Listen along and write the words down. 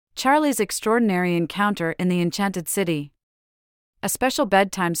Charlie's Extraordinary Encounter in the Enchanted City. A special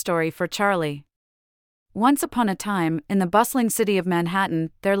bedtime story for Charlie. Once upon a time, in the bustling city of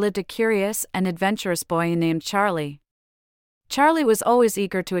Manhattan, there lived a curious and adventurous boy named Charlie. Charlie was always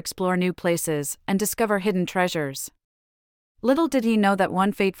eager to explore new places and discover hidden treasures. Little did he know that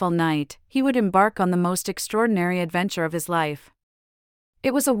one fateful night, he would embark on the most extraordinary adventure of his life.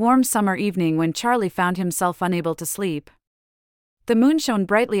 It was a warm summer evening when Charlie found himself unable to sleep. The moon shone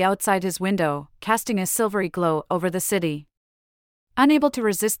brightly outside his window, casting a silvery glow over the city. Unable to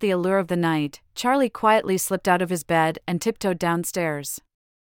resist the allure of the night, Charlie quietly slipped out of his bed and tiptoed downstairs.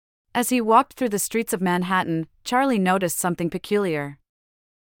 As he walked through the streets of Manhattan, Charlie noticed something peculiar.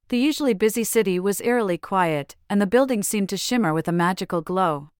 The usually busy city was eerily quiet, and the buildings seemed to shimmer with a magical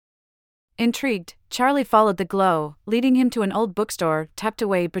glow. Intrigued, Charlie followed the glow, leading him to an old bookstore tucked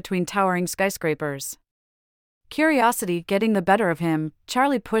away between towering skyscrapers. Curiosity getting the better of him,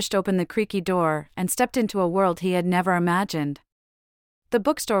 Charlie pushed open the creaky door and stepped into a world he had never imagined. The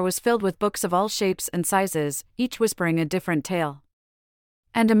bookstore was filled with books of all shapes and sizes, each whispering a different tale.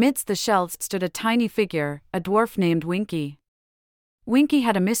 And amidst the shelves stood a tiny figure, a dwarf named Winky. Winky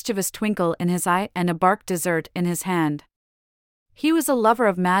had a mischievous twinkle in his eye and a bark dessert in his hand. He was a lover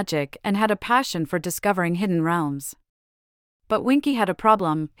of magic and had a passion for discovering hidden realms. But Winky had a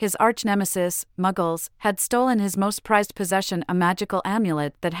problem. His arch-nemesis, Muggles, had stolen his most prized possession, a magical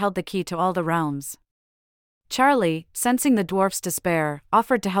amulet that held the key to all the realms. Charlie, sensing the dwarf's despair,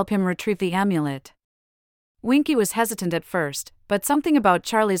 offered to help him retrieve the amulet. Winky was hesitant at first, but something about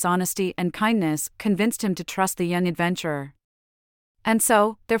Charlie's honesty and kindness convinced him to trust the young adventurer. And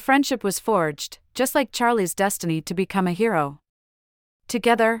so, their friendship was forged, just like Charlie's destiny to become a hero.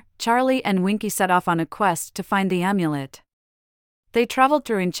 Together, Charlie and Winky set off on a quest to find the amulet. They traveled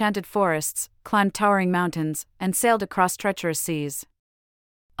through enchanted forests, climbed towering mountains, and sailed across treacherous seas.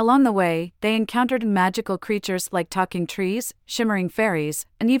 Along the way, they encountered magical creatures like talking trees, shimmering fairies,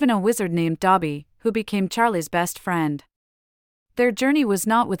 and even a wizard named Dobby, who became Charlie's best friend. Their journey was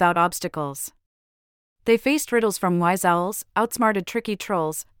not without obstacles. They faced riddles from wise owls, outsmarted tricky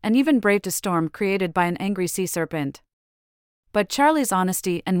trolls, and even braved a storm created by an angry sea serpent. But Charlie's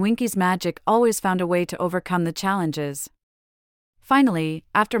honesty and Winky's magic always found a way to overcome the challenges. Finally,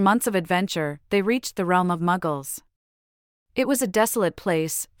 after months of adventure, they reached the realm of Muggles. It was a desolate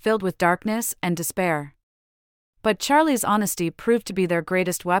place, filled with darkness and despair. But Charlie's honesty proved to be their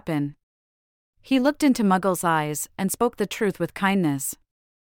greatest weapon. He looked into Muggles' eyes and spoke the truth with kindness.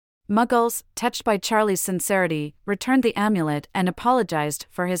 Muggles, touched by Charlie's sincerity, returned the amulet and apologized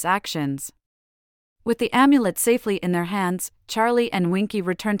for his actions. With the amulet safely in their hands, Charlie and Winky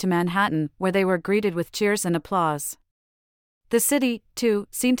returned to Manhattan, where they were greeted with cheers and applause. The city, too,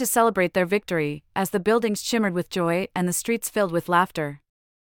 seemed to celebrate their victory, as the buildings shimmered with joy and the streets filled with laughter.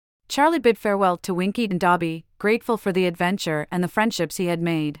 Charlie bid farewell to Winky and Dobby, grateful for the adventure and the friendships he had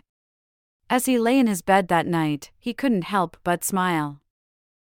made. As he lay in his bed that night, he couldn't help but smile.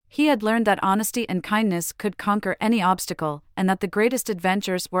 He had learned that honesty and kindness could conquer any obstacle, and that the greatest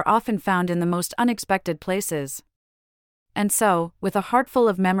adventures were often found in the most unexpected places. And so, with a heart full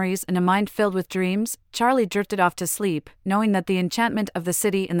of memories and a mind filled with dreams, Charlie drifted off to sleep, knowing that the enchantment of the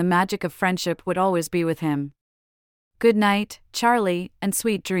city and the magic of friendship would always be with him. Good night, Charlie, and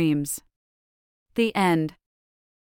sweet dreams. The end.